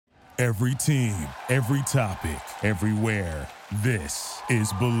Every team, every topic, everywhere. This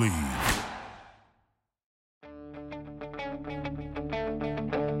is Believe.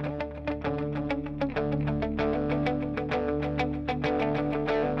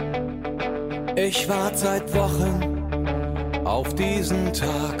 Ich warte seit Wochen auf diesen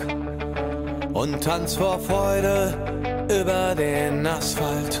Tag und tanz vor Freude über den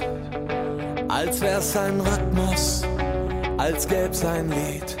Asphalt. Als wär's ein Rhythmus, als gäb's ein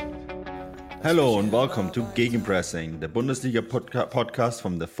Lied. Hello and welcome to Gegenpressing, the Bundesliga podcast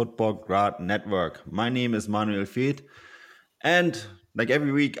from the Football Grad Network. My name is Manuel Feeth, and like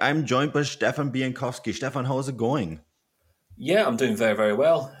every week, I'm joined by Stefan Bienkowski. Stefan, how's it going? Yeah, I'm doing very, very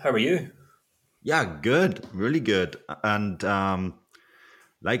well. How are you? Yeah, good, really good. And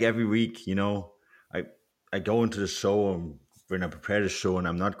like every week, you know, I go into the show when I prepare the show, and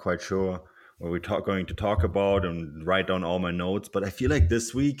I'm not quite sure what we're going to talk about and write down all my notes. But I feel like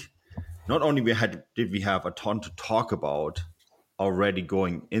this week, not only did we have a ton to talk about already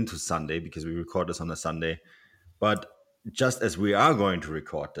going into Sunday, because we record this on a Sunday, but just as we are going to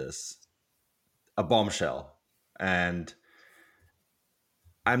record this, a bombshell. And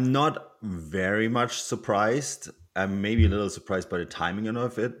I'm not very much surprised. I'm maybe a little surprised by the timing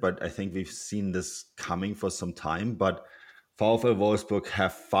of it, but I think we've seen this coming for some time. But VfL Wolfsburg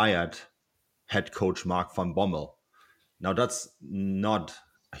have fired head coach Mark van Bommel. Now, that's not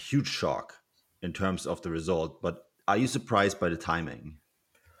a huge shock in terms of the result, but are you surprised by the timing?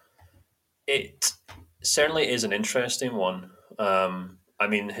 It certainly is an interesting one. I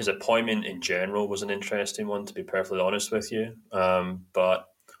mean, his appointment in general was an interesting one, to be perfectly honest with you. But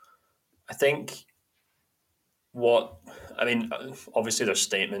I think obviously their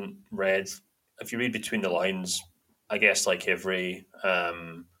statement read, if you read between the lines, I guess like every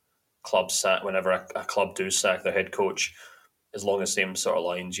club whenever a club do sack their head coach, as long as same sort of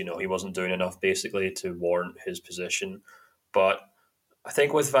lines, you know, he wasn't doing enough basically to warrant his position. But I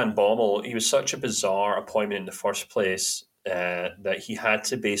think with Van Bommel, he was such a bizarre appointment in the first place that he had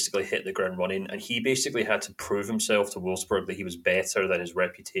to basically hit the ground running, and he basically had to prove himself to Wolfsburg that he was better than his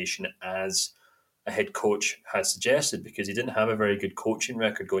reputation as a head coach had suggested, because he didn't have a very good coaching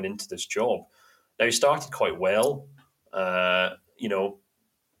record going into this job. Now, he started quite well.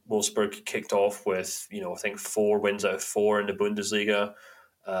 Wolfsburg kicked off with, I think 4 wins out of 4 in the Bundesliga.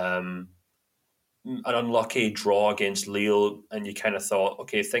 An unlucky draw against Lille, and you kind of thought,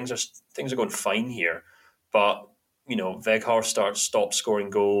 okay, things are going fine here. But, Weghorst stopped scoring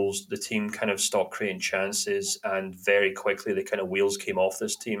goals. The team kind of stopped creating chances, and very quickly the kind of wheels came off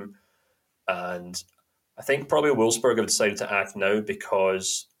this team. And I think probably Wolfsburg have decided to act now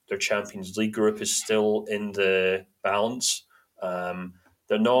because their Champions League group is still in the balance.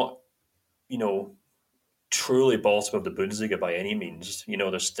 They're not, truly bottom of the Bundesliga by any means.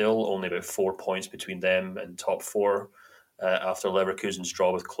 There's still only about 4 points between them and top 4 after Leverkusen's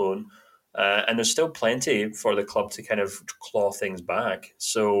draw with Cologne. And there's still plenty for the club to kind of claw things back.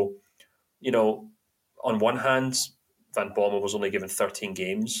 So, on one hand, Van Bommel was only given 13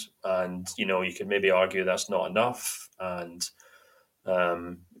 games, and, you could maybe argue that's not enough, and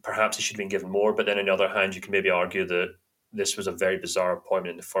perhaps he should have been given more. But then on the other hand, you can maybe argue that this was a very bizarre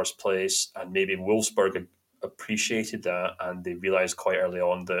appointment in the first place, and maybe Wolfsburg appreciated that, and they realised quite early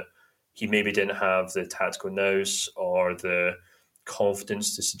on that he maybe didn't have the tactical nous or the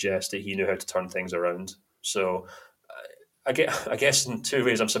confidence to suggest that he knew how to turn things around. So I guess in two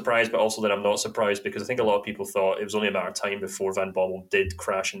ways I'm surprised, but also that I'm not surprised, because I think a lot of people thought it was only a matter of time before Van Bommel did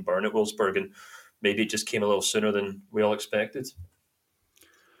crash and burn at Wolfsburg, and maybe it just came a little sooner than we all expected.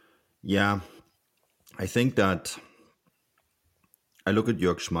 Yeah, I think that I look at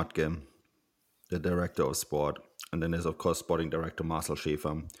Jörg Schmatke, the director of sport, and then there's, of course, sporting director Marcel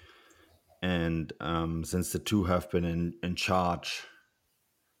Schäfer. And since the two have been in charge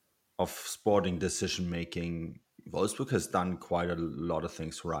of sporting decision-making, Wolfsburg has done quite a lot of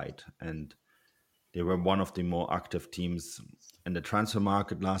things right. And they were one of the more active teams in the transfer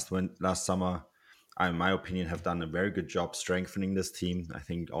market last summer. In my opinion, have done a very good job strengthening this team. I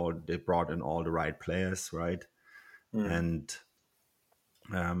think they brought in all the right players, right? And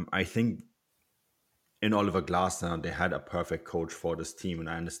I think in Oliver Glasner, they had a perfect coach for this team. And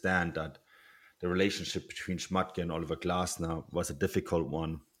I understand that the relationship between Schmatke and Oliver Glasner was a difficult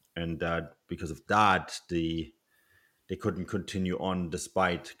one. And that because of that, they couldn't continue on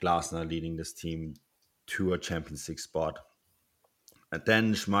despite Glasner leading this team to a Champions League spot. And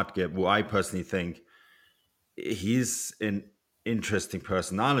then Schmatke, who I personally think he's an interesting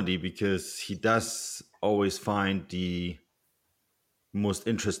personality, because he does always find the most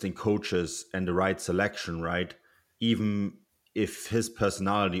interesting coaches and the right selection, right? Even if his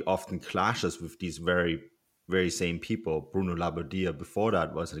personality often clashes with these very, very same people. Bruno Labbadia before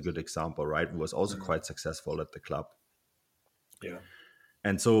that was a good example, right? Who was also quite successful at the club. Yeah.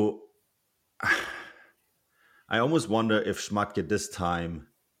 And so I almost wonder if Schmadtke this time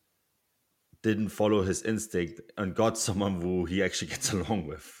didn't follow his instinct and got someone who he actually gets along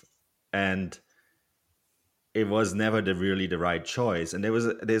with. And it was never really the right choice. And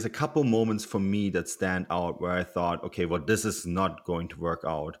there's a couple moments for me that stand out where I thought, okay, well, this is not going to work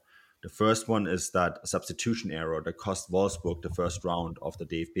out. The first one is that substitution error that cost Wolfsburg the first round of the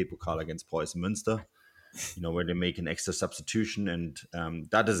DFB Pokal against Preußen Münster, where they make an extra substitution. And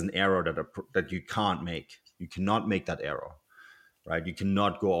that is an error that you can't make. You cannot make that error, right? You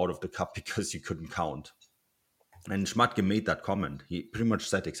cannot go out of the cup because you couldn't count. And Schmadtke made that comment. He pretty much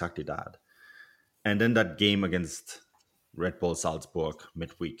said exactly that. And then that game against Red Bull Salzburg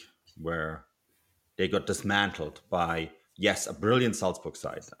midweek, where they got dismantled by, yes, a brilliant Salzburg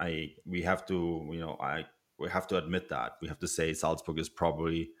side. We have to admit that. We have to say Salzburg is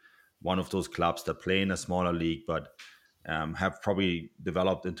probably one of those clubs that play in a smaller league, but have probably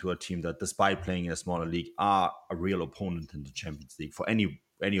developed into a team that, despite playing in a smaller league, are a real opponent in the Champions League for any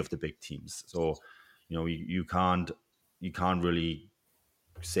of the big teams. So, you can't really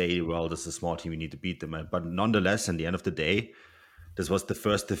say, well, this is a small team, we need to beat them. But nonetheless, in the end of the day, this was the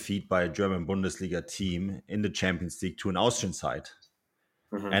first defeat by a German Bundesliga team in the Champions League to an Austrian side.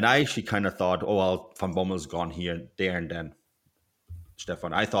 Mm-hmm. And I actually kind of thought, oh, well, Van Bommel's gone here, there, and then.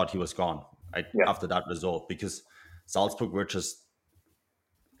 Stefan, I thought he was gone after that result, because Salzburg were just,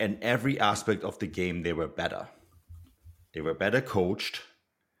 in every aspect of the game, they were better. They were better coached.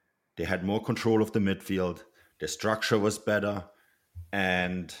 They had more control of the midfield. Their structure was better.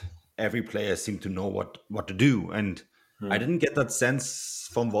 And every player seemed to know what to do. And I didn't get that sense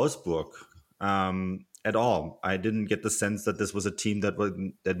from Wolfsburg at all. I didn't get the sense that this was a team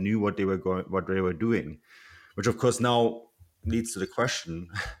that knew what they were doing, which of course now leads to the question,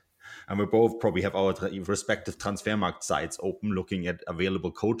 and we both probably have our respective Transfermarkt sites open, looking at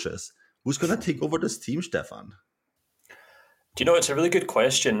available coaches. Who's going to take over this team, Stefan? Do you know, it's a really good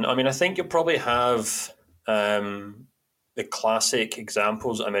question. I mean, I think you'll probably have the classic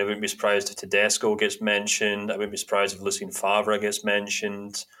examples. I mean, I wouldn't be surprised if Tedesco gets mentioned. I wouldn't be surprised if Lucien Favre gets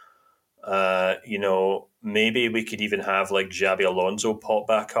mentioned. Maybe we could even have like Xabi Alonso pop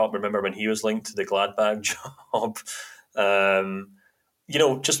back up. Remember when he was linked to the Gladbach job?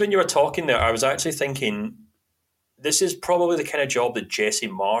 Just when you were talking there, I was actually thinking this is probably the kind of job that Jesse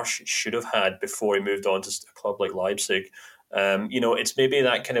Marsch should have had before he moved on to a club like Leipzig. It's maybe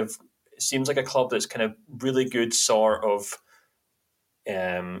that kind of, it seems like a club that's kind of really good sort of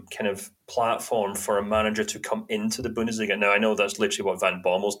kind of platform for a manager to come into the Bundesliga. Now, I know that's literally what Van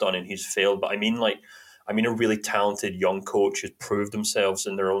Bommel's done and he's failed, but I mean a really talented young coach who's proved themselves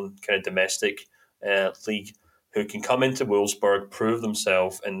in their own kind of domestic league, who can come into Wolfsburg, prove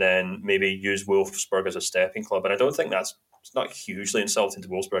themselves, and then maybe use Wolfsburg as a stepping club. And I don't think it's not hugely insulting to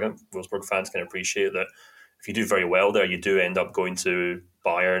Wolfsburg. I think Wolfsburg fans can appreciate that if you do very well there, you do end up going to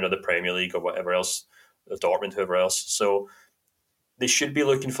Bayern or the Premier League or whatever else, Dortmund, whoever else. So they should be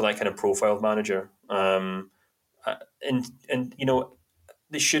looking for that kind of profile manager. And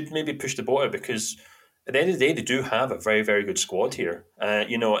they should maybe push the boat out, because at the end of the day, they do have a very, very good squad here.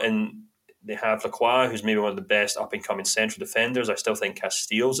 And they have Lacroix, who's maybe one of the best up-and-coming central defenders. I still think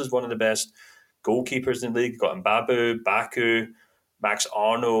Casteels is one of the best goalkeepers in the league. You've got Mbabu, Baku, Max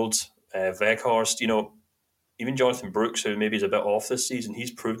Arnold, Weghorst. Even Jonathan Brooks, who maybe is a bit off this season,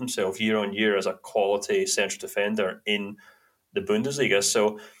 he's proved himself year on year as a quality central defender in the Bundesliga.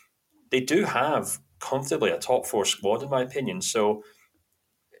 So they do have comfortably a top four squad, in my opinion. So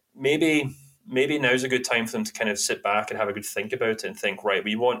maybe now's a good time for them to kind of sit back and have a good think about it and think, right,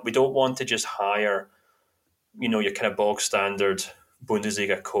 we don't want to just hire, your kind of bog standard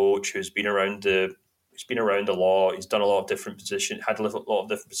Bundesliga coach who's been around a lot. He's done a lot of different positions, had a lot of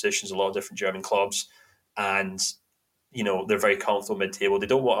different positions, a lot of different German clubs, and they're very comfortable mid-table. They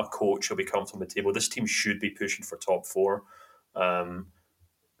don't want a coach who'll be comfortable mid-table. This team should be pushing for top four.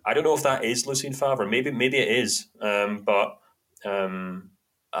 I don't know if that is Lucien Favre. Maybe it is, but.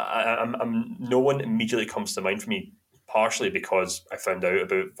 No one immediately comes to mind for me, partially because I found out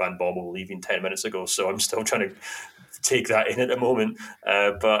about Van Bommel leaving 10 minutes ago, so I'm still trying to take that in at the moment.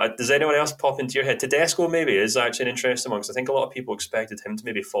 But does anyone else pop into your head? Tedesco maybe is actually an interesting one, because I think a lot of people expected him to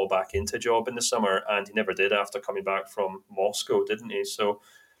maybe fall back into a job in the summer, and he never did after coming back from Moscow, didn't he? So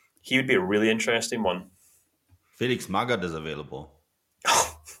he would be a really interesting one. Felix Magath is available.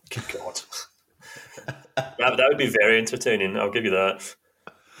 Oh, good God. that would be very entertaining, I'll give you that.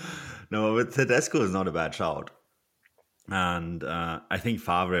 No, but Tedesco is not a bad shout. And I think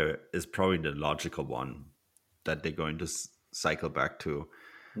Favre is probably the logical one that they're going to cycle back to.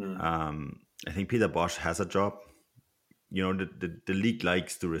 I think Peter Bosch has a job. The league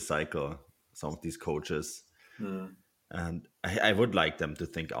likes to recycle some of these coaches. And I would like them to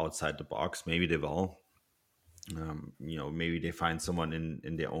think outside the box. Maybe they will. Maybe they find someone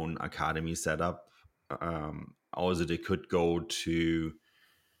in their own academy setup. Also, they could go to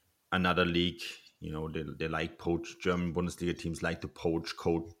another league. They like poach. German Bundesliga teams like to poach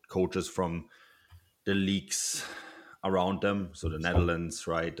coaches from the leagues around them. So the Netherlands,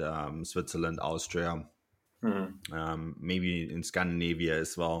 right? Switzerland, Austria, maybe in Scandinavia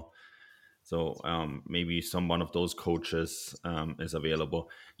as well. So maybe one of those coaches is available.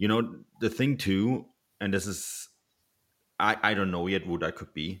 The thing too, and this is, I don't know yet who that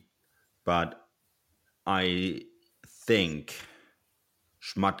could be, but I think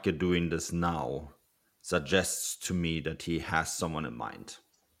Schmatke doing this now suggests to me that he has someone in mind.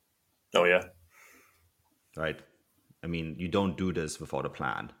 Oh, yeah. Right? I mean, you don't do this without a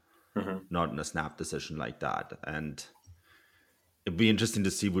plan, not in a snap decision like that. And it'd be interesting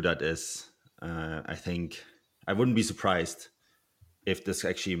to see who that is. I think I wouldn't be surprised if this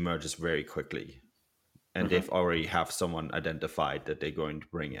actually emerges very quickly and they've already have someone identified that they're going to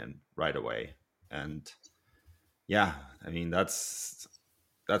bring in right away. And yeah, I mean, that's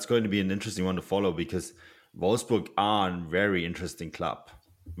going to be an interesting one to follow, because Wolfsburg are a very interesting club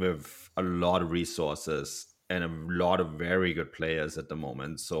with a lot of resources and a lot of very good players at the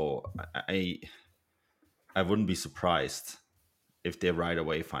moment. So I wouldn't be surprised if they right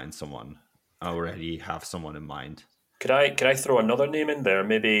away find someone. I already have someone in mind. Could I throw another name in there?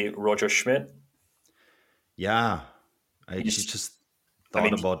 Maybe Roger Schmidt? Yeah, I just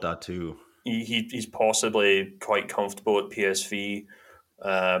thought about that too. He's possibly quite comfortable at PSV,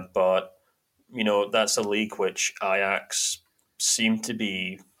 but that's a league which Ajax seem to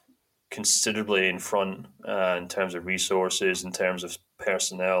be considerably in front in terms of resources, in terms of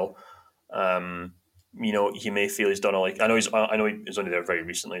personnel. He may feel he's done all. I know he's only there very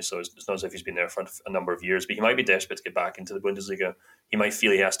recently, so it's not as if he's been there for a number of years. But he might be desperate to get back into the Bundesliga. He might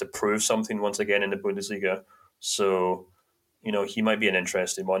feel he has to prove something once again in the Bundesliga. So, he might be an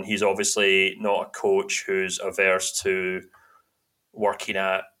interesting one. He's obviously not a coach who's averse to working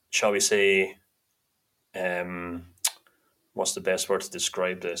at, shall we say, what's the best word to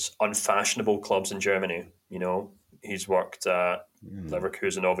describe this? Unfashionable clubs in Germany. He's worked at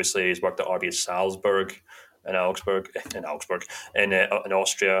Leverkusen, obviously. He's worked at RB Salzburg in Augsburg, in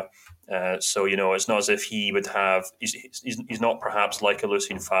Austria. So, it's not as if he would have... He's not perhaps like a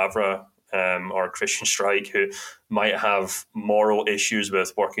Lucien Favre or Christian Streich, who might have moral issues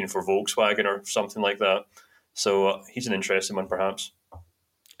with working for Volkswagen or something like that. So he's an interesting one, perhaps.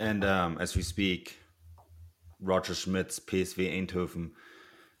 And as we speak, Roger Schmidt's PSV Eindhoven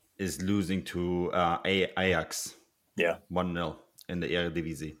is losing to Ajax. Yeah, 1-0 in the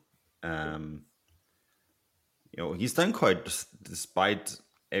Eredivisie. He's done quite, despite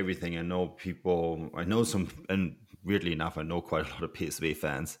everything. I know some, and weirdly enough, I know quite a lot of PSV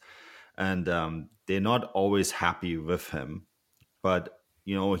fans, and they're not always happy with him. But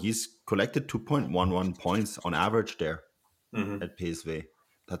he's collected 2.11 points on average there at PSV.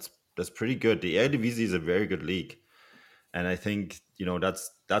 That's pretty good. The Eredivisie is a very good league, and I think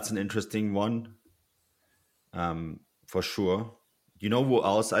that's an interesting one. For sure. Who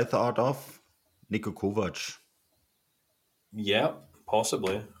else I thought of? Niko Kovac. Yeah,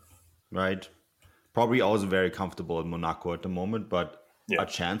 possibly. Right. Probably also very comfortable in Monaco at the moment, but a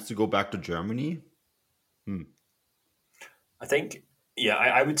chance to go back to Germany? I think,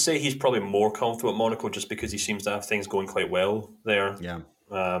 I would say he's probably more comfortable at Monaco just because he seems to have things going quite well there. Yeah.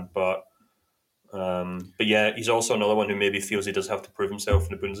 But yeah, he's also another one who maybe feels he does have to prove himself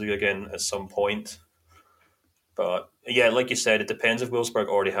in the Bundesliga again at some point. But yeah, like you said, it depends if Wolfsburg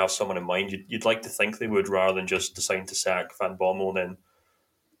already have someone in mind. You'd like to think they would, rather than just decide to sack Van Bommel and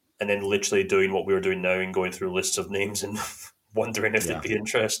then literally doing what we were doing now and going through lists of names and wondering if they'd be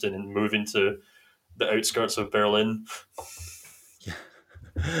interested in moving to the outskirts of Berlin.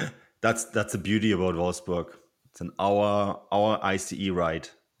 Yeah, that's the beauty about Wolfsburg. It's an hour ICE ride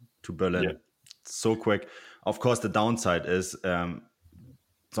to Berlin. Yeah. It's so quick. Of course, the downside is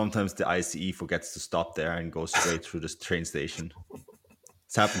sometimes the ICE forgets to stop there and go straight through this train station.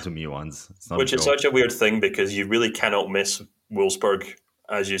 It's happened to me once. Which is such a weird thing, because you really cannot miss Wolfsburg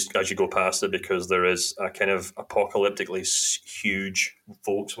as you go past it, because there is a kind of apocalyptically huge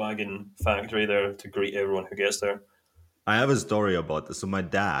Volkswagen factory there to greet everyone who gets there. I have a story about this. So my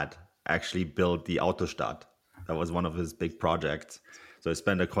dad actually built the Autostadt. That was one of his big projects. So I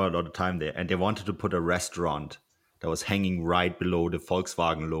spent quite a lot of time there, and they wanted to put a restaurant that was hanging right below the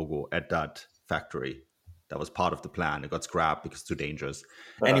Volkswagen logo at that factory. That was part of the plan. It got scrapped because it's too dangerous.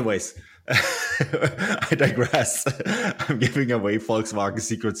 Anyways, I digress. I'm giving away Volkswagen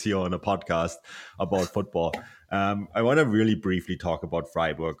secrets here on a podcast about football. I want to really briefly talk about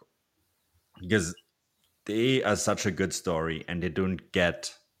Freiburg because they are such a good story and they don't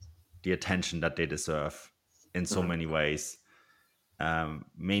get the attention that they deserve in so many ways.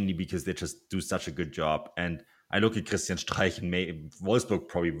 Mainly because they just do such a good job. And I look at Christian Streich and Wolfsburg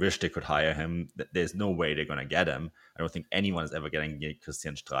probably wish they could hire him. There's no way they're going to get him. I don't think anyone is ever going to get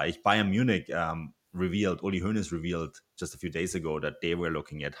Christian Streich. Bayern Munich Uli Hoeneß revealed just a few days ago that they were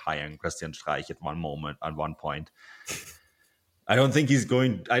looking at hiring Christian Streich at one point. I don't think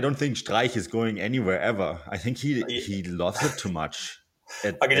Streich is going anywhere ever. I think he loves it too much.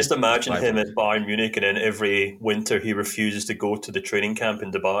 I can just imagine him at Bayern Munich, and then every winter he refuses to go to the training camp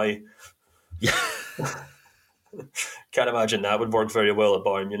in Dubai. Yeah. Can't imagine that would work very well at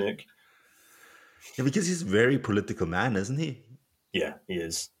Bayern Munich. Yeah, because he's a very political man, isn't he? Yeah, he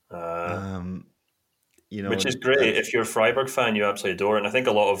is. Which is great. If you're a Freiburg fan, you absolutely adore it. And I think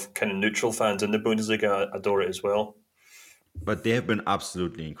a lot of kind of neutral fans in the Bundesliga adore it as well. But they have been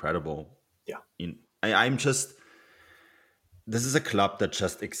absolutely incredible. Yeah. This is a club that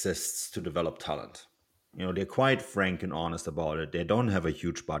just exists to develop talent. They're quite frank and honest about it. They don't have a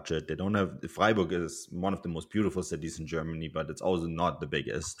huge budget. Freiburg is one of the most beautiful cities in Germany, but it's also not the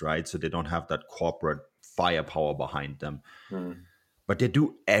biggest, right? So they don't have that corporate firepower behind them. But they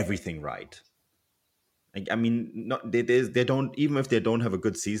do everything right. They don't, even if they don't have a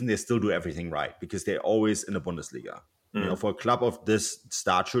good season, they still do everything right because they're always in the Bundesliga. For a club of this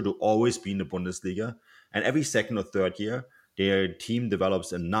stature to always be in the Bundesliga, and every second or third year, their team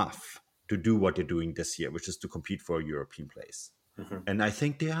develops enough to do what they're doing this year, which is to compete for a European place. And I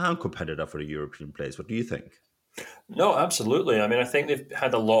think they are a competitor for the European place. What do you think? No, absolutely. I mean, I think they've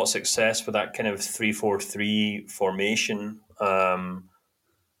had a lot of success with that kind of 3-4-3 formation. I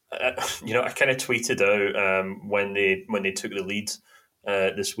kind of tweeted out when they took the lead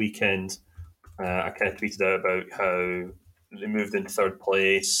this weekend. I kind of tweeted out about how they moved in third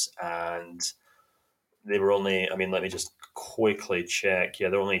place and they were only, let me just quickly check. Yeah,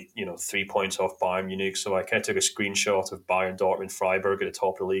 they're only, 3 points off Bayern Munich. So I kind of took a screenshot of Bayern, Dortmund, Freiburg at the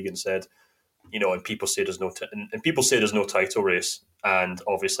top of the league and said, and people say there's no title race. And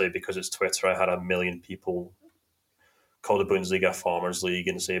obviously because it's Twitter, I had 1 million people call the Bundesliga Farmers League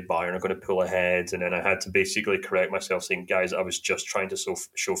and say Bayern are going to pull ahead. And then I had to basically correct myself saying, guys, I was just trying to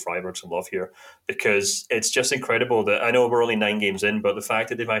show Freiburg some love here because it's just incredible that I know we're only 9 games in, but the fact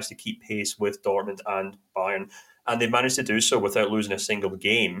that they've managed to keep pace with Dortmund and Bayern, and they've managed to do so without losing a single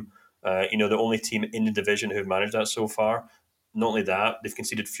game. The only team in the division who've managed that so far. Not only that, they've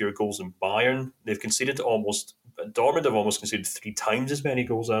conceded fewer goals than Bayern. Dortmund have almost conceded 3 times as many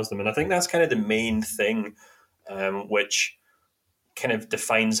goals as them. And I think that's kind of the main thing which kind of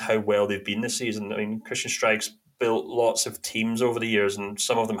defines how well they've been this season. I mean, Christian Streich's built lots of teams over the years, and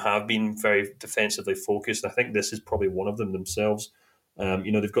some of them have been very defensively focused. I think this is probably one of them themselves.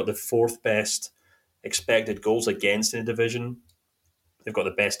 They've got the 4th best expected goals against in the division. They've got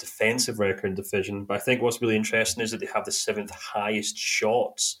the best defensive record in the division. But I think what's really interesting is that they have the 7th highest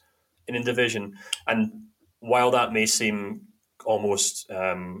shots in the division. And while that may seem almost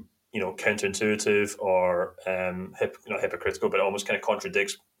counterintuitive or not hypocritical, but it almost kind of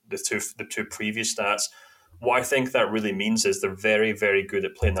contradicts the two previous stats. What I think that really means is they're very, very good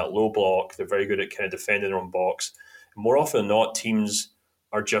at playing that low block. They're very good at kind of defending their own box. More often than not, teams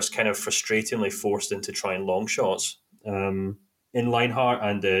are just kind of frustratingly forced into trying long shots. In Lienhart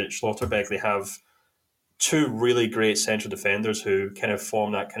and Schlotterbeck, they have 2 really great central defenders who kind of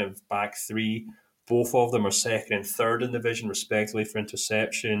form that kind of back 3. Both of them are 2nd and 3rd in the division, respectively, for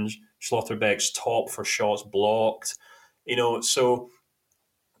interceptions. Schlotterbeck's top for shots blocked. So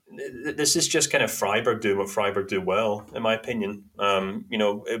this is just kind of Freiburg doing what Freiburg do well, in my opinion.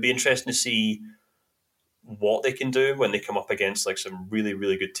 It'd be interesting to see what they can do when they come up against like some really,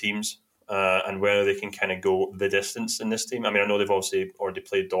 really good teams and whether they can kind of go the distance in this team. I mean, I know they've obviously already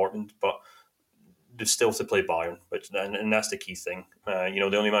played Dortmund, but they've still to play Bayern, and that's the key thing. They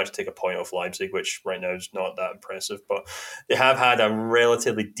only managed to take a point off Leipzig, which right now is not that impressive, but they have had a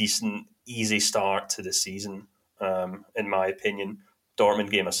relatively decent, easy start to the season, in my opinion,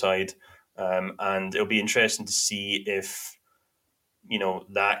 Dortmund game aside. And it'll be interesting to see if,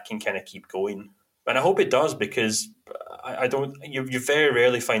 that can kind of keep going. And I hope it does, because you very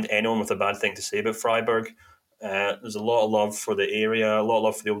rarely find anyone with a bad thing to say about Freiburg. There's a lot of love for the area, a lot of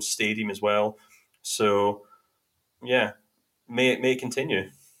love for the old stadium as well. So, yeah, may it continue.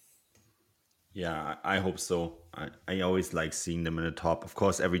 Yeah, I hope so. I always like seeing them in the top. Of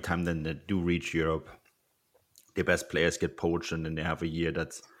course, every time then they do reach Europe, the best players get poached, and then they have a year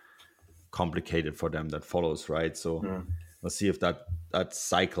that's complicated for them that follows, right? So we'll see if that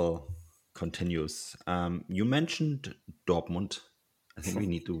cycle continues. You mentioned Dortmund. I think we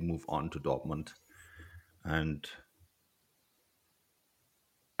need to move on to Dortmund. And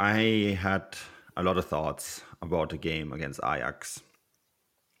I had a lot of thoughts about the game against Ajax.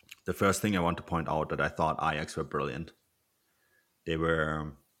 The first thing I want to point out that I thought Ajax were brilliant. They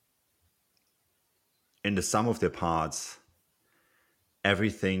were in the sum of their parts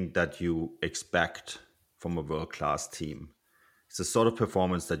everything that you expect from a world-class team. It's the sort of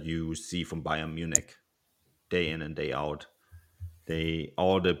performance that you see from Bayern Munich day in and day out.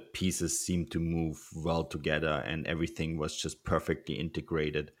 All the pieces seem to move well together, and everything was just perfectly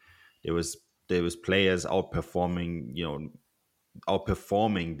integrated. There was players outperforming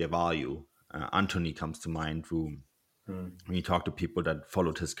their value. Anthony comes to mind, who when you talk to people that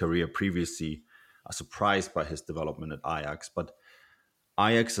followed his career previously, are surprised by his development at Ajax. But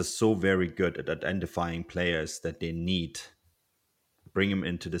Ajax is so very good at identifying players that they need, bring them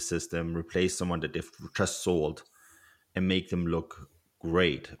into the system, replace someone that they've just sold, and make them look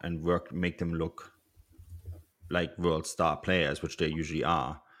great and make them look like world star players, which they usually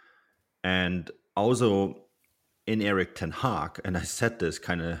are. And also in Erik ten Hag, and I said this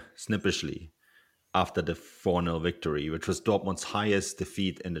kind of snippishly after the 4-0 victory, which was Dortmund's highest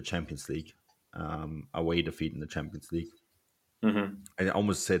defeat in the Champions League, away defeat in the Champions League. I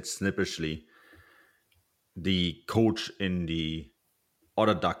almost said snippishly, the coach in the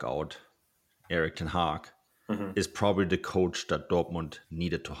other dugout, Erik ten Hag, is probably the coach that Dortmund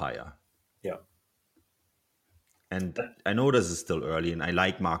needed to hire. Yeah. And I know this is still early, and I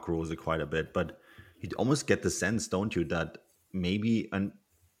like Marc Rose quite a bit, but you almost get the sense, don't you, that maybe, and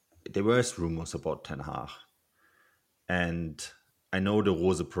there were rumors about Ten Hag, and I know the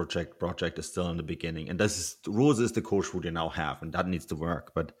Rose project is still in the beginning, and Rose is the coach who they now have, and that needs to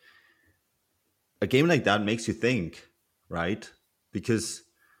work. But a game like that makes you think, right? Because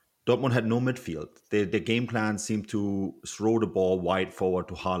Dortmund had no midfield. The game plan seemed to throw the ball wide forward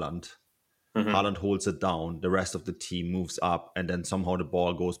to Haaland. Haaland holds it down. The rest of the team moves up, and then somehow the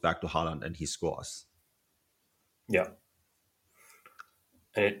ball goes back to Haaland, and he scores. Yeah.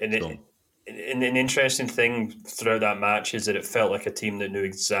 And an interesting thing throughout that match is that it felt like a team that knew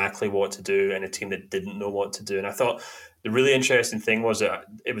exactly what to do and a team that didn't know what to do. And I thought the really interesting thing was that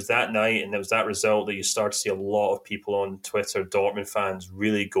it was that night and it was that result that you start to see a lot of people on Twitter, Dortmund fans,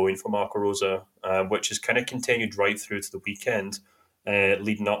 really going for Marco Rose, which has kind of continued right through to the weekend,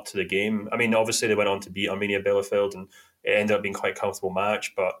 leading up to the game. I mean, obviously they went on to beat Arminia Bielefeld and it ended up being quite a comfortable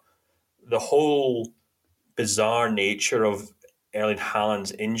match, but the whole bizarre nature of Erling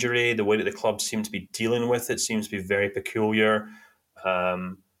Haaland's injury, the way that the club seemed to be dealing with it seems to be very peculiar.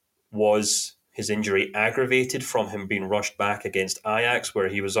 Was his injury aggravated from him being rushed back against Ajax, where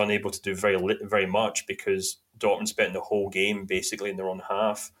he was unable to do very much because Dortmund spent the whole game basically in their own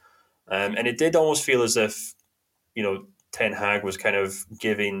half? And it did almost feel as if, Ten Hag was kind of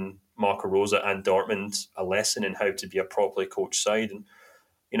giving Marco Rose and Dortmund a lesson in how to be a properly coached side. And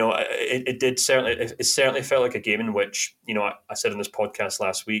it certainly felt like a game in which, I said in this podcast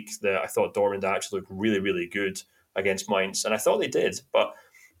last week that I thought Dortmund actually looked really, really good against Mainz, and I thought they did.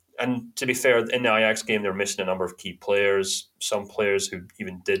 And to be fair, in the Ajax game, they're missing a number of key players. Some players who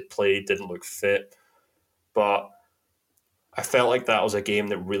even did play didn't look fit. But I felt like that was a game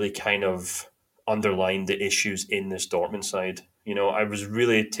that really kind of underlined the issues in this Dortmund side. I was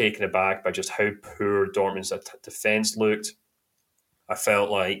really taken aback by just how poor Dortmund's defence looked. I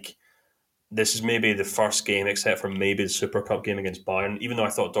felt like this is maybe the first game, except for maybe the Super Cup game against Bayern, even though I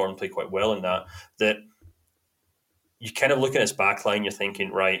thought Dortmund played quite well in that you kind of look at his back line, you're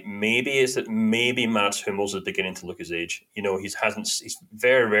thinking, right, maybe Mats Hummels is beginning to look his age. He's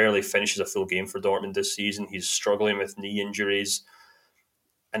very rarely finishes a full game for Dortmund this season. He's struggling with knee injuries.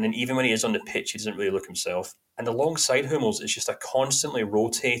 And then even when he is on the pitch, he doesn't really look himself. And alongside Hummels, it's just a constantly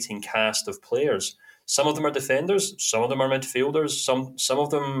rotating cast of players. Some of them are defenders, some of them are midfielders, some of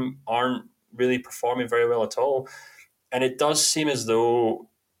them aren't really performing very well at all. And it does seem as though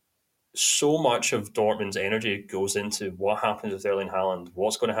so much of Dortmund's energy goes into what happens with Erling Haaland,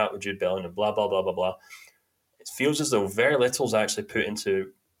 what's going to happen with Jude Bellingham, blah, blah, blah, blah, blah. It feels as though very little is actually put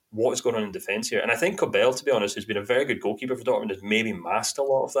into what is going on in defence here. And I think Kobel, to be honest, who's been a very good goalkeeper for Dortmund, has maybe masked a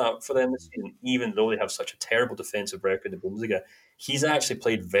lot of that for them this season, even though they have such a terrible defensive record in the Bundesliga. He's actually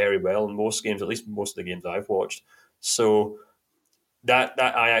played very well in most games, at least most of the games I've watched. So that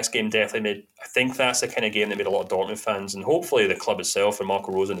Ajax game definitely made. I think that's the kind of game that made a lot of Dortmund fans, and hopefully the club itself and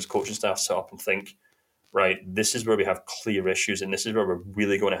Marco Rose and his coaching staff sit up and think, right, this is where we have clear issues, and this is where we're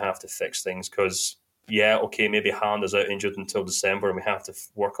really going to have to fix things. Because maybe Haaland is out injured until December, and we have to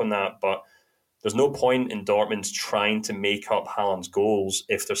work on that. But there's no point in Dortmund trying to make up Haaland's goals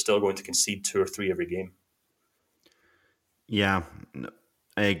if they're still going to concede 2 or 3 every game. Yeah,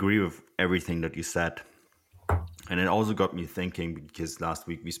 I agree with everything that you said. And it also got me thinking, because last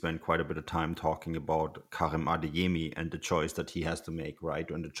week we spent quite a bit of time talking about Karim Adeyemi and the choice that he has to make, right?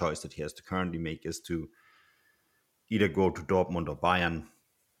 And the choice that he has to currently make is to either go to Dortmund or Bayern.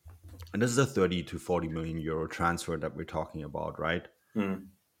 And this is a 30 to 40 million euro transfer that we're talking about, right?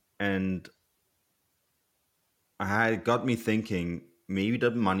 And it got me thinking, maybe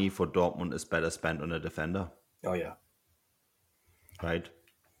the money for Dortmund is better spent on a defender. Oh, yeah. Right?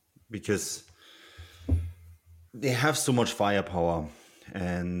 Because they have so much firepower,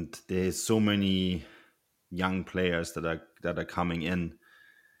 and there's so many young players that are coming in,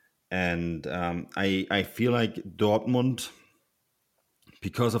 and I feel like Dortmund,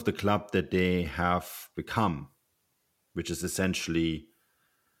 because of the club that they have become, which is essentially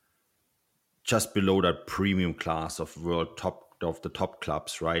just below that premium class of the top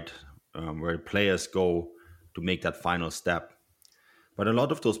clubs, right, where players go to make that final step. But a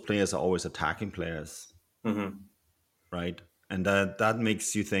lot of those players are always attacking players. Right? And that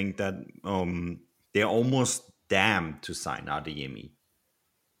makes you think that they're almost damned to sign Adeyemi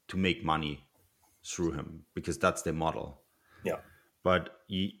to make money through him, because that's their model. Yeah. But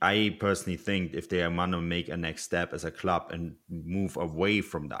I personally think if they want to make a next step as a club and move away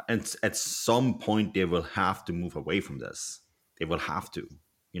from that, and at some point they will have to move away from this. They will have to.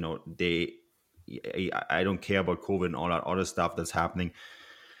 I don't care about COVID and all that other stuff that's happening.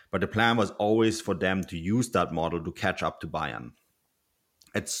 But the plan was always for them to use that model to catch up to Bayern.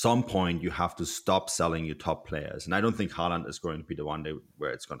 At some point, you have to stop selling your top players. And I don't think Haaland is going to be the one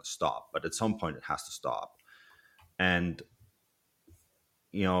where it's going to stop. But at some point, it has to stop. And,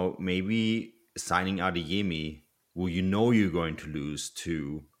 maybe signing Adeyemi, who you're going to lose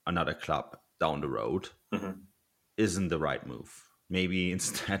to another club down the road, isn't the right move. Maybe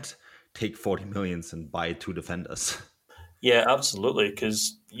instead take 40 millions and buy 2 defenders. Yeah, absolutely.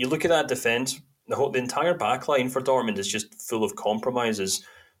 Because you look at that defence, the entire back line for Dortmund is just full of compromises.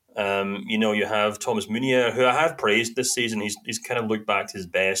 You have Thomas Meunier, who I have praised this season. He's kind of looked back to his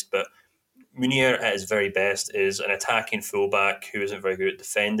best, but Meunier at his very best is an attacking fullback who isn't very good at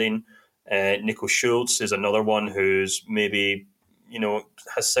defending. Nico Schulz is another one who's maybe,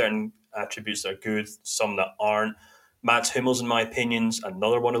 has certain attributes that are good, some that aren't. Mats Hummels, in my opinion, is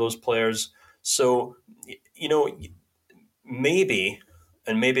another one of those players. So, maybe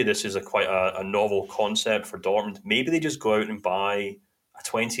this is quite a novel concept for Dortmund. Maybe they just go out and buy a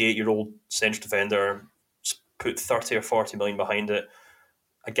 28-year-old central defender, put 30 or 40 million behind it.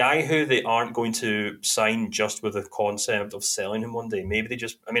 A guy who they aren't going to sign just with the concept of selling him one day. Maybe they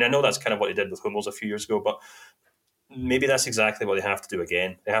just... I know that's kind of what they did with Hummels a few years ago, but maybe that's exactly what they have to do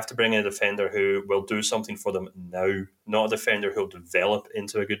again. They have to bring in a defender who will do something for them now, not a defender who will develop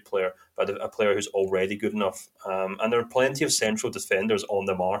into a good player, but a player who's already good enough. And there are plenty of central defenders on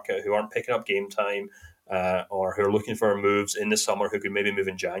the market who aren't picking up game time or who are looking for moves in the summer, who could maybe move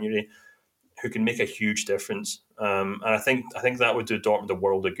in January, who can make a huge difference. And I think that would do Dortmund the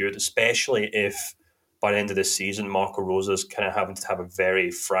world of good, especially if by the end of this season, Marco Rose is kind of having to have a very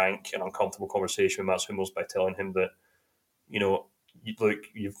frank and uncomfortable conversation with Mats Hummels by telling him that, look,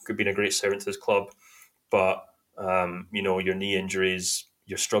 you've been a great servant to this club, but, your knee injuries,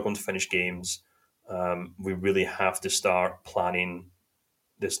 you're struggling to finish games. We really have to start planning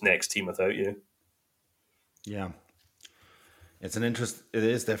this next team without you. Yeah. It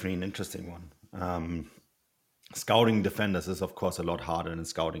is definitely an interesting one. Scouting defenders is, of course, a lot harder than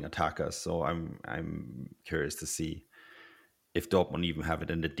scouting attackers. So I'm curious to see if Dortmund even have it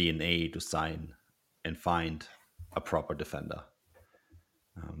in the DNA to sign and find a proper defender.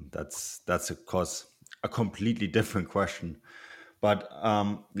 That's of course a completely different question. But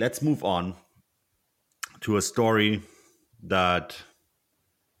let's move on to a story that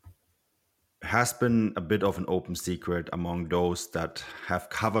has been a bit of an open secret among those that have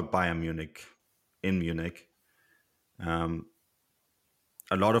covered Bayern Munich in Munich.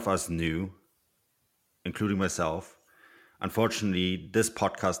 A lot of us knew, including myself. Unfortunately, this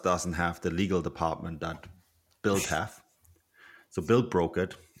podcast doesn't have the legal department that Bild have. So Bild broke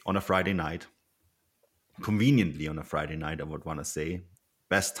it on a Friday night. Conveniently on a Friday night, I would want to say.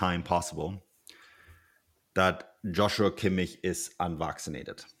 Best time possible. That Joshua Kimmich is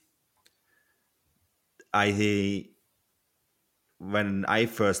unvaccinated. I when I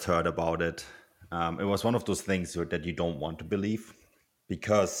first heard about it, it was one of those things that you don't want to believe,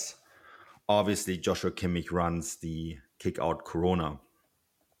 because obviously Joshua Kimmich runs the Kick Out Corona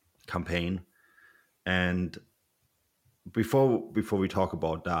campaign. And before we talk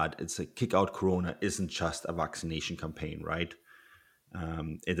about that, it's a Kick Out Corona isn't just a vaccination campaign, right?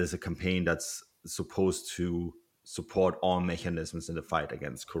 It is a campaign that's supposed to support all mechanisms in the fight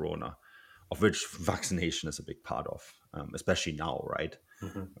against Corona, of which vaccination is a big part of, especially now, right?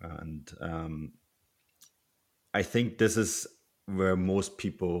 And I think this is where most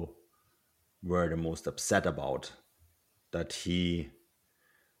people were the most upset about, that he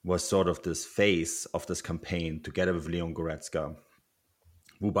was sort of this face of this campaign together with Leon Goretzka,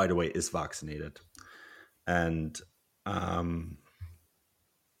 who, by the way, is vaccinated. And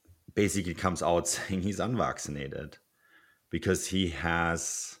basically comes out saying he's unvaccinated because he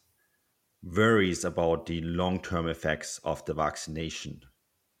has worries about the long-term effects of the vaccination.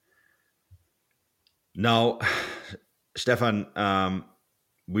 Now, Stefan,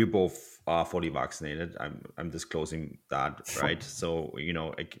 we both are fully vaccinated. I'm disclosing that, right? So,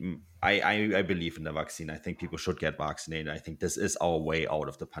 I believe in the vaccine. I think people should get vaccinated. I think this is our way out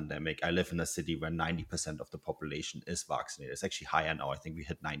of the pandemic. I live in a city where 90% of the population is vaccinated. It's actually higher now. I think we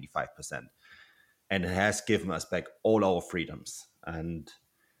hit 95%. And it has given us back all our freedoms. And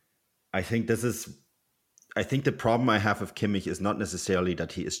I think the problem I have with Kimmich is not necessarily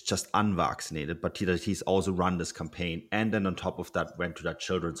that he is just unvaccinated, but that he's also run this campaign. And then on top of that, went to that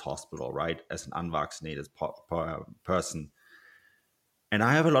children's hospital, right, as an unvaccinated person. And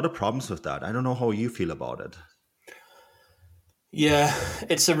I have a lot of problems with that. I don't know how you feel about it. Yeah,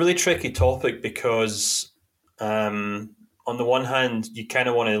 it's a really tricky topic because on the one hand, you kind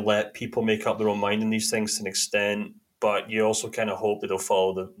of want to let people make up their own mind in these things to an extent, but you also kind of hope that they'll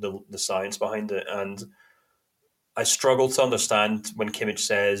follow the science behind it. And I struggle to understand when Kimmich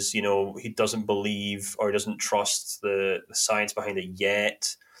says, he doesn't believe or he doesn't trust the science behind it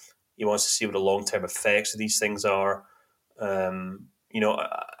yet. He wants to see what the long-term effects of these things are.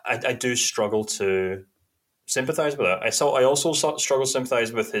 I do struggle to sympathize with that. I also struggle to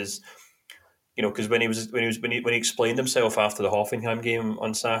sympathize with his, because when he explained himself after the Hoffenheim game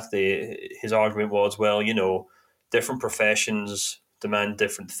on Saturday, his argument was, well, different professions demand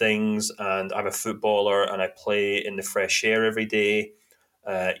different things, and I'm a footballer and I play in the fresh air every day,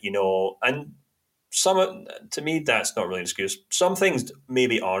 and to me that's not really an excuse. Some things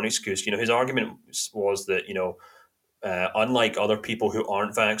maybe are an excuse. His argument was that unlike other people who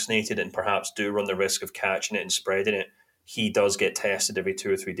aren't vaccinated and perhaps do run the risk of catching it and spreading it, he does get tested every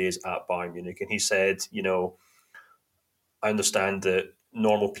 2 or 3 days at Bayern Munich, and he said, I understand that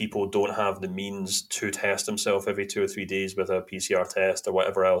normal people don't have the means to test himself every 2 or 3 days with a PCR test or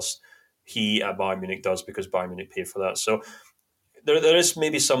whatever else. He at Bayern Munich does because Bayern Munich paid for that. So there is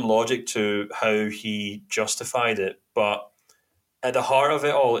maybe some logic to how he justified it, but at the heart of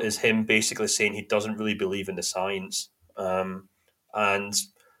it all is him basically saying he doesn't really believe in the science. And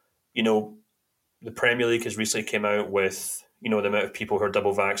the Premier League has recently came out with the amount of people who are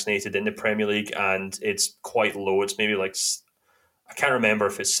double vaccinated in the Premier League, and it's quite low. It's maybe like, I can't remember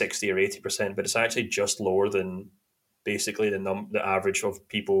if it's 60 or 80%, but it's actually just lower than basically the average of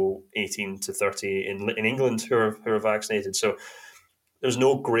people 18 to 30 in England who are vaccinated. So there's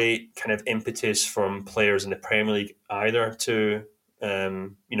no great kind of impetus from players in the Premier League either to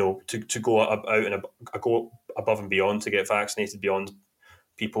go out and go above and beyond to get vaccinated beyond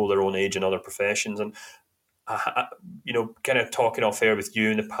people their own age and other professions. And kind of talking off air with you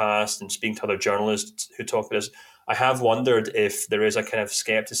in the past and speaking to other journalists who talk about this, I have wondered if there is a kind of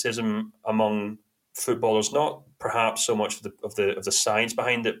skepticism among footballers, not perhaps so much of the science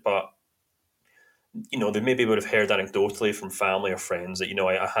behind it, but they maybe would have heard anecdotally from family or friends that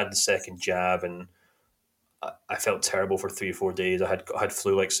I had the second jab and I felt terrible for 3 or 4 days. I had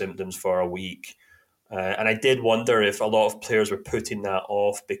flu-like symptoms for a week. And I did wonder if a lot of players were putting that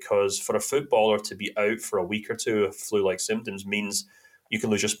off, because for a footballer to be out for a week or two of flu-like symptoms means you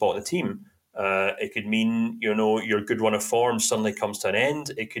can lose your spot in the team. It could mean, your good run of form suddenly comes to an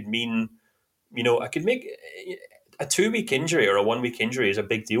end. It could mean, I could make a 2-week injury or a 1-week injury is a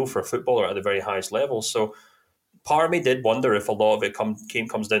big deal for a footballer at the very highest level. So part of me did wonder if a lot of it comes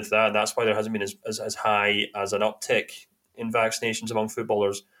down to that. And that's why there hasn't been as high as an uptick in vaccinations among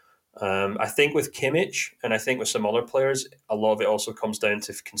footballers. I think with Kimmich and I think with some other players, a lot of it also comes down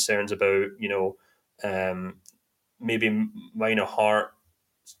to concerns about, maybe minor heart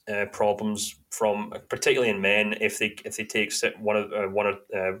problems from, particularly in men, if they take one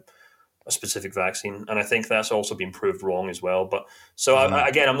a specific vaccine, and I think that's also been proved wrong as well. But so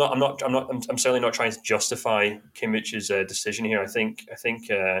again, I'm certainly not trying to justify Kimmich's decision here. I think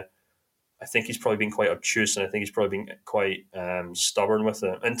he's probably been quite obtuse, and I think he's probably been quite stubborn with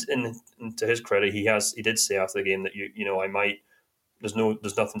it. And to his credit, he did say after the game that I might. There's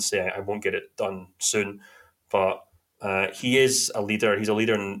nothing to say I won't get it done soon, but he is a leader. He's a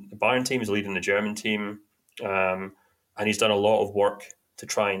leader in the Bayern team. He's a leader in the German team, and he's done a lot of work to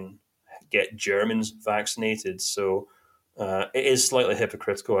try and get Germans vaccinated. So it is slightly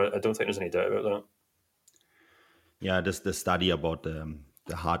hypocritical. I don't think there's any doubt about that. Yeah, the study about the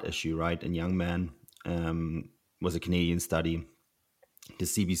heart issue, right, in young men was a Canadian study. The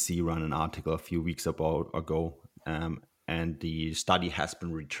CBC ran an article a few weeks ago, and the study has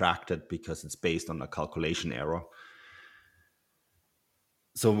been retracted because it's based on a calculation error.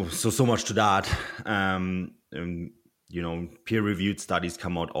 So much to that. Peer-reviewed studies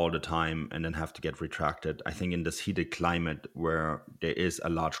come out all the time and then have to get retracted. I think in this heated climate where there is a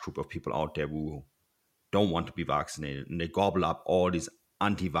large group of people out there who don't want to be vaccinated, and they gobble up all these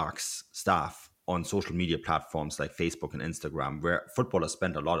anti-vax stuff on social media platforms like Facebook and Instagram, where footballers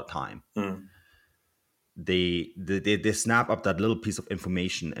spend a lot of time. They snap up that little piece of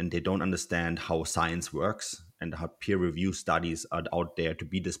information, and they don't understand how science works and how peer-reviewed studies are out there to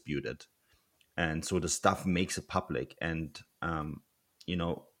be disputed. And so the stuff makes it public, and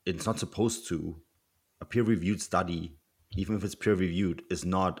it's not supposed to. A peer-reviewed study, even if it's peer-reviewed, is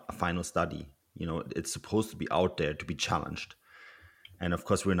not a final study. It's supposed to be out there to be challenged. And of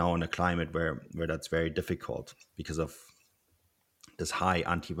course, we're now in a climate where that's very difficult because of this high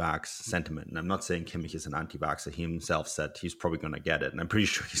anti-vax sentiment. And I'm not saying Kimmich is an anti-vaxxer. He himself said he's probably going to get it, and I'm pretty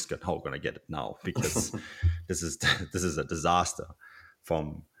sure he's going to get it now, because this is a disaster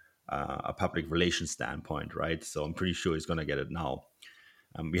from a public relations standpoint, right? So I'm pretty sure he's going to get it now.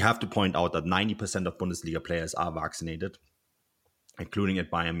 We have to point out that 90% of Bundesliga players are vaccinated, including at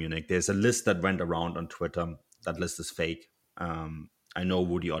Bayern Munich. There's a list that went around on Twitter. That list is fake. I know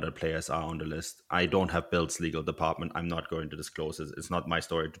who the other players are on the list. I don't have Bild's legal department. I'm not going to disclose it. It's not my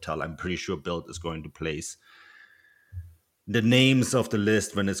story to tell. I'm pretty sure Bild is going to place the names of the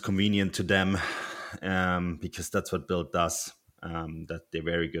list when it's convenient to them, because that's what Bild does. That they're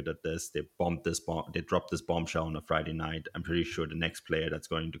very good at this. They dropped this bombshell on a Friday night. I'm pretty sure the next player that's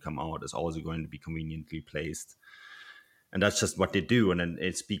going to come out is also going to be conveniently placed. And that's just what they do. And then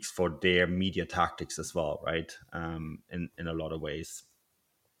it speaks for their media tactics as well, right? In a lot of ways,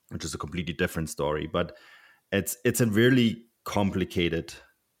 which is a completely different story. But it's a really complicated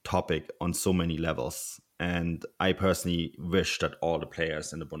topic on so many levels. And I personally wish that all the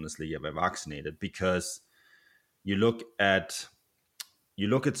players in the Bundesliga were vaccinated, because you look at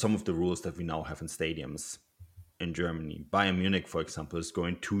some of the rules that we now have in stadiums in Germany. Bayern Munich, for example, is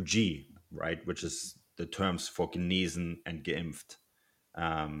going 2G, right? Which is the terms for genesen and geimpft.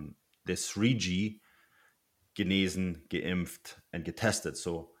 There's 3G, genesen, geimpft, and getestet.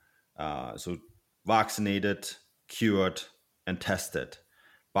 So vaccinated, cured, and tested.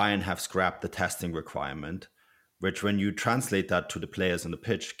 Bayern have scrapped the testing requirement, which when you translate that to the players on the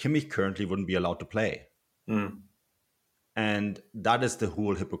pitch, Kimmich currently wouldn't be allowed to play. And that is the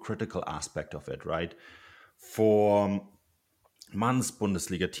whole hypocritical aspect of it, right? For months,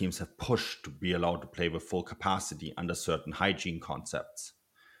 Bundesliga teams have pushed to be allowed to play with full capacity under certain hygiene concepts.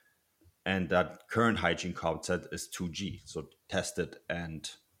 And that current hygiene concept is 2G, so tested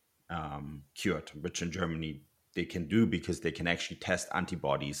and cured, which in Germany they can do because they can actually test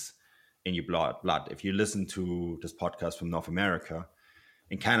antibodies in your blood. If you listen to this podcast from North America,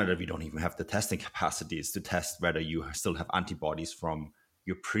 in Canada, we don't even have the testing capacities to test whether you still have antibodies from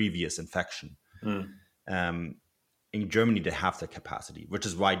your previous infection. In Germany, they have the capacity, which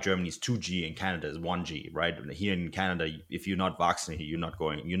is why Germany's 2G and Canada is 1G, right? Here in Canada, if you're not vaccinated,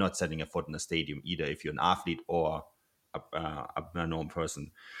 you're not setting a foot in a stadium, either if you're an athlete or a known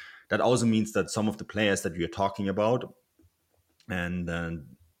person. That also means that some of the players that we are talking about, and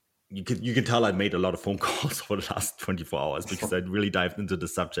you can tell I made a lot of phone calls for the last 24 hours because I really dived into the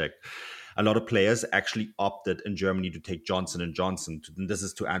subject. A lot of players actually opted in Germany to take Johnson & Johnson. And this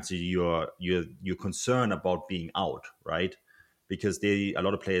is to answer your concern about being out, right? Because a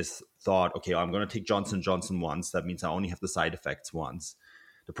lot of players thought, okay, I'm going to take Johnson & Johnson once. That means I only have the side effects once.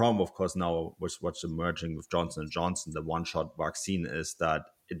 The problem, of course, now what's emerging with Johnson & Johnson, the one-shot vaccine, is that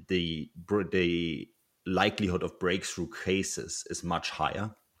the likelihood of breakthrough cases is much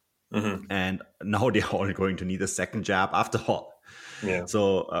higher. And now they're all going to need a second jab after all. Yeah.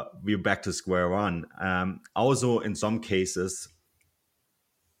 So we're back to square one. Also, in some cases,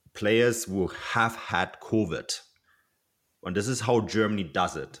 players who have had COVID, and this is how Germany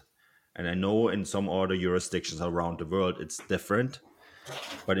does it. And I know in some other jurisdictions around the world, it's different.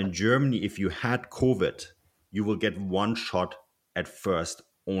 But in Germany, if you had COVID, you will get one shot at first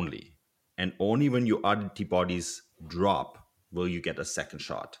only. And only when your antibodies drop will you get a second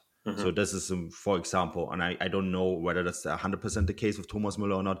shot. So this is, for example, and I don't know whether that's 100% the case with Thomas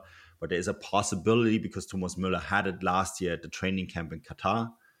Müller or not, but there is a possibility because Thomas Müller had it last year at the training camp in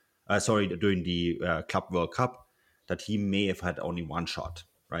Qatar, during the Club World Cup, that he may have had only one shot,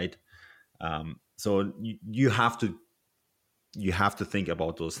 right? So you have to think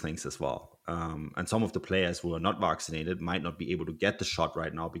about those things as well. And some of the players who are not vaccinated might not be able to get the shot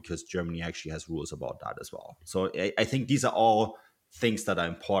right now because Germany actually has rules about that as well. So I think these are all things that are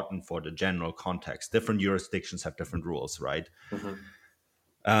important for the general context. Different jurisdictions have different rules, right?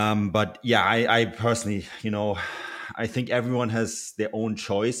 But yeah, I personally, I think everyone has their own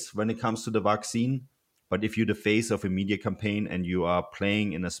choice when it comes to the vaccine. But if you're the face of a media campaign and you are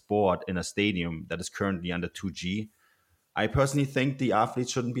playing in a sport in a stadium that is currently under 2G, I personally think the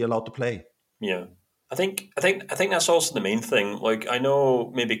athletes shouldn't be allowed to play. Yeah, I think that's also the main thing. Like, I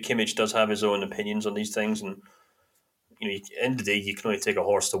know maybe Kimmich does have his own opinions on these things, and at the end of the day, you can only take a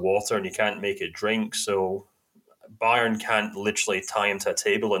horse to water, and you can't make it drink. So Bayern can't literally tie him to a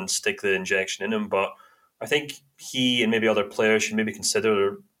table and stick the injection in him. But I think he and maybe other players should maybe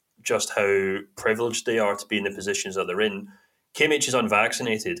consider just how privileged they are to be in the positions that they're in. Kimmich is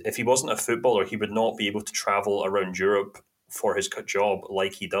unvaccinated. If he wasn't a footballer, he would not be able to travel around Europe for his job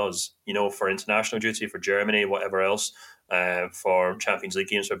like he does, for international duty, for Germany, whatever else, for Champions League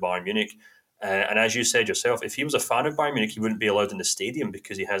games for Bayern Munich. And as you said yourself, if he was a fan of Bayern Munich, he wouldn't be allowed in the stadium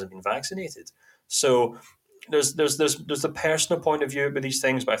because he hasn't been vaccinated. So there's the personal point of view with these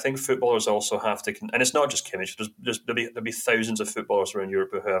things, but I think footballers also have to, and it's not just Kimmich. There'll be thousands of footballers around Europe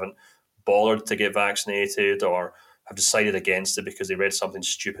who haven't bothered to get vaccinated or have decided against it because they read something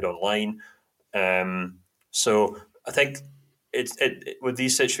stupid online. So I think with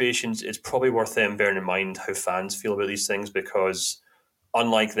these situations, it's probably worth them bearing in mind how fans feel about these things, because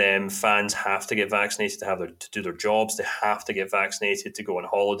unlike them, fans have to get vaccinated to do their jobs. They have to get vaccinated to go on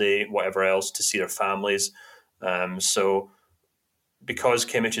holiday, whatever else, to see their families. So because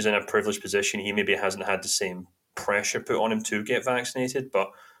Kimmich is in a privileged position, he maybe hasn't had the same pressure put on him to get vaccinated. But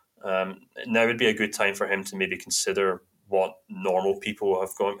now would be a good time for him to maybe consider what normal people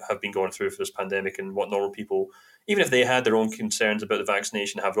have been going through for this pandemic, and what normal people, even if they had their own concerns about the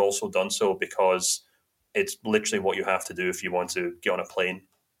vaccination, have also done so, because it's literally what you have to do if you want to get on a plane,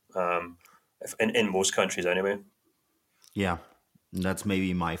 in most countries anyway. Yeah, that's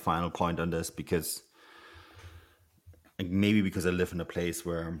maybe my final point on this, because I live in a place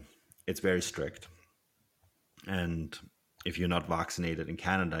where it's very strict. And if you're not vaccinated in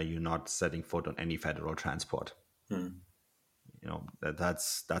Canada, you're not setting foot on any federal transport.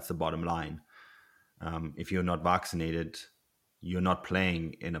 That's the bottom line. If you're not vaccinated, you're not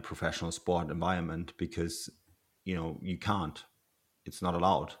playing in a professional sport environment because, you can't. It's not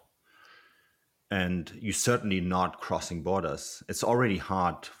allowed. And you're certainly not crossing borders. It's already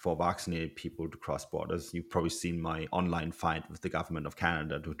hard for vaccinated people to cross borders. You've probably seen my online fight with the government of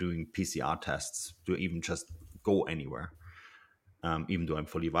Canada to doing PCR tests to even just go anywhere, even though I'm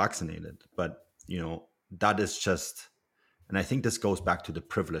fully vaccinated. But, that is just, and I think this goes back to the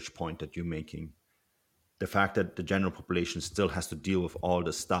privilege point that you're making. The fact that the general population still has to deal with all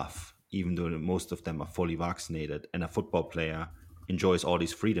this stuff, even though most of them are fully vaccinated, and a football player enjoys all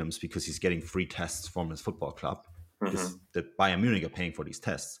these freedoms because he's getting free tests from his football club. That Bayern Munich are paying for these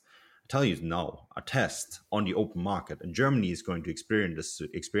tests. I tell you now, a test on the open market, and Germany is going to experience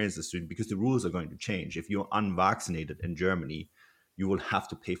this soon because the rules are going to change. If you're unvaccinated in Germany, you will have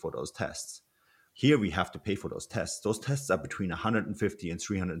to pay for those tests. Here we have to pay for those tests. Those tests are between $150 and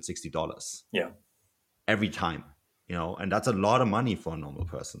 $360. Yeah. Every time, and that's a lot of money for a normal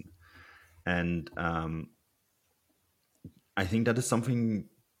person. And I think that is something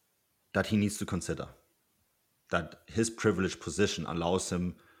that he needs to consider, that his privileged position allows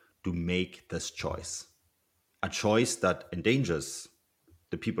him to make this choice, a choice that endangers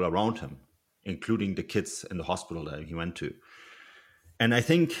the people around him, including the kids in the hospital that he went to. And I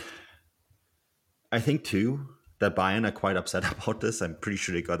think too, that Bayern are quite upset about this. I'm pretty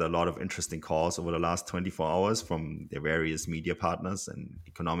sure they got a lot of interesting calls over the last 24 hours from their various media partners and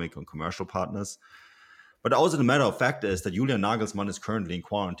economic and commercial partners. But also the matter of fact is that Julian Nagelsmann is currently in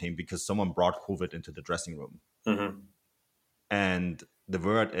quarantine because someone brought COVID into the dressing room. And the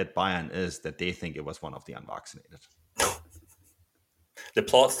word at Bayern is that they think it was one of the unvaccinated. The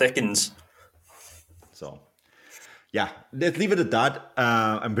plot thickens. So, Yeah, let's leave it at that.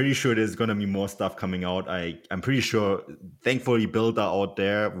 I'm pretty sure there's going to be more stuff coming out. I'm pretty sure, thankfully, builds are out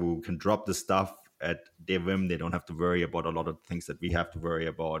there who can drop the stuff at their whim. They don't have to worry about a lot of things that we have to worry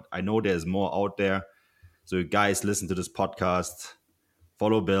about. I know there's more out there. So guys, listen to this podcast,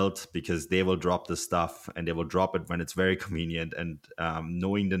 follow Build, because they will drop the stuff and they will drop it when it's very convenient. And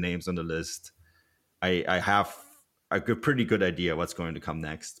knowing the names on the list, I have a pretty good idea what's going to come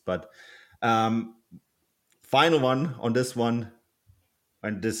next. But final one on this one,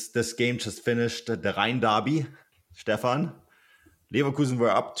 and this game just finished, the Rhein Derby, Stefan. Leverkusen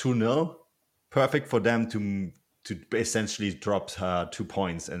were up 2-0. Perfect for them to essentially drop 2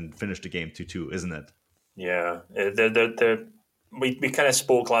 points and finish the game 2-2, isn't it? Yeah, we kind of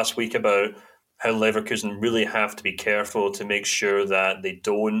spoke last week about how Leverkusen really have to be careful to make sure that they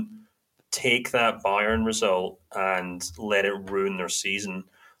don't take that Bayern result and let it ruin their season.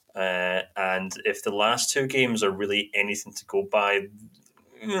 And if the last 2 games are really anything to go by,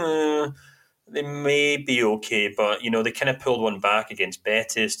 they may be okay, but they kind of pulled one back against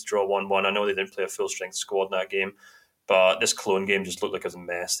Betis to draw 1-1. I know they didn't play a full strength squad in that game, but this Cologne game just looked like it was a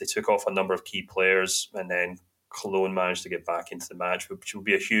mess. They took off a number of key players, and then Cologne managed to get back into the match, which will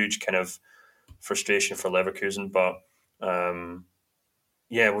be a huge kind of frustration for Leverkusen. But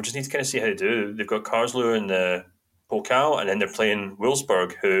we'll just need to kind of see how they do. They've got Karlsruhe in the Pokal, and then they're playing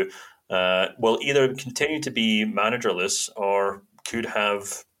Wolfsburg, who will either continue to be managerless or could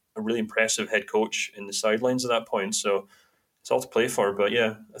have a really impressive head coach in the sidelines at that point. So it's all to play for. But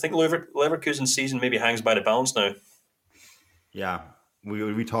yeah, I think Leverkusen's season maybe hangs by the balance now. Yeah,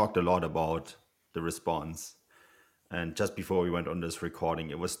 we talked a lot about the response. And just before we went on this recording,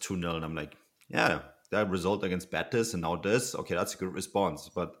 it was 2-0. And I'm like, yeah, that result against Betis and now this, okay, that's a good response.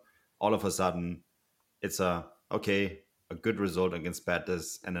 But all of a sudden, it's a good result against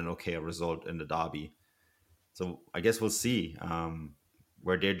Betis and an okay result in the derby. So I guess we'll see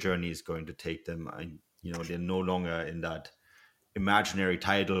where their journey is going to take them. They're no longer in that imaginary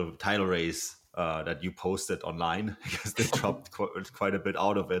title race that you posted online, because they dropped quite a bit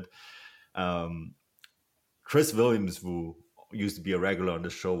out of it. Chris Williams, who used to be a regular on the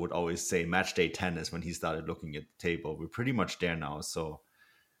show, would always say match day 10 is when he started looking at the table. We're pretty much there now. So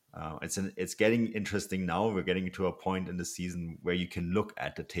it's getting interesting now. We're getting to a point in the season where you can look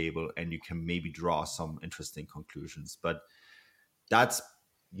at the table and you can maybe draw some interesting conclusions. But that's,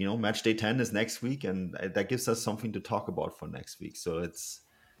 match day 10 is next week, and that gives us something to talk about for next week. So let's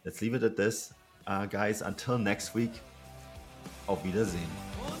leave it at this, guys. Until next week, auf Wiedersehen.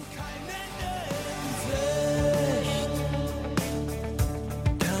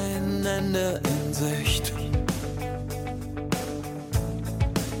 Kein Ende in Sicht.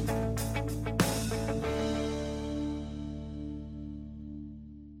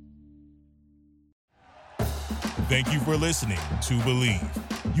 Thank you for listening to Believe.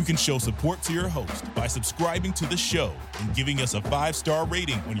 You can show support to your host by subscribing to the show and giving us a 5-star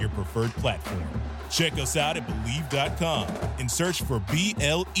rating on your preferred platform. Check us out at Believe.com and search for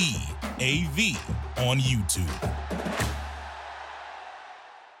BLEAV on YouTube.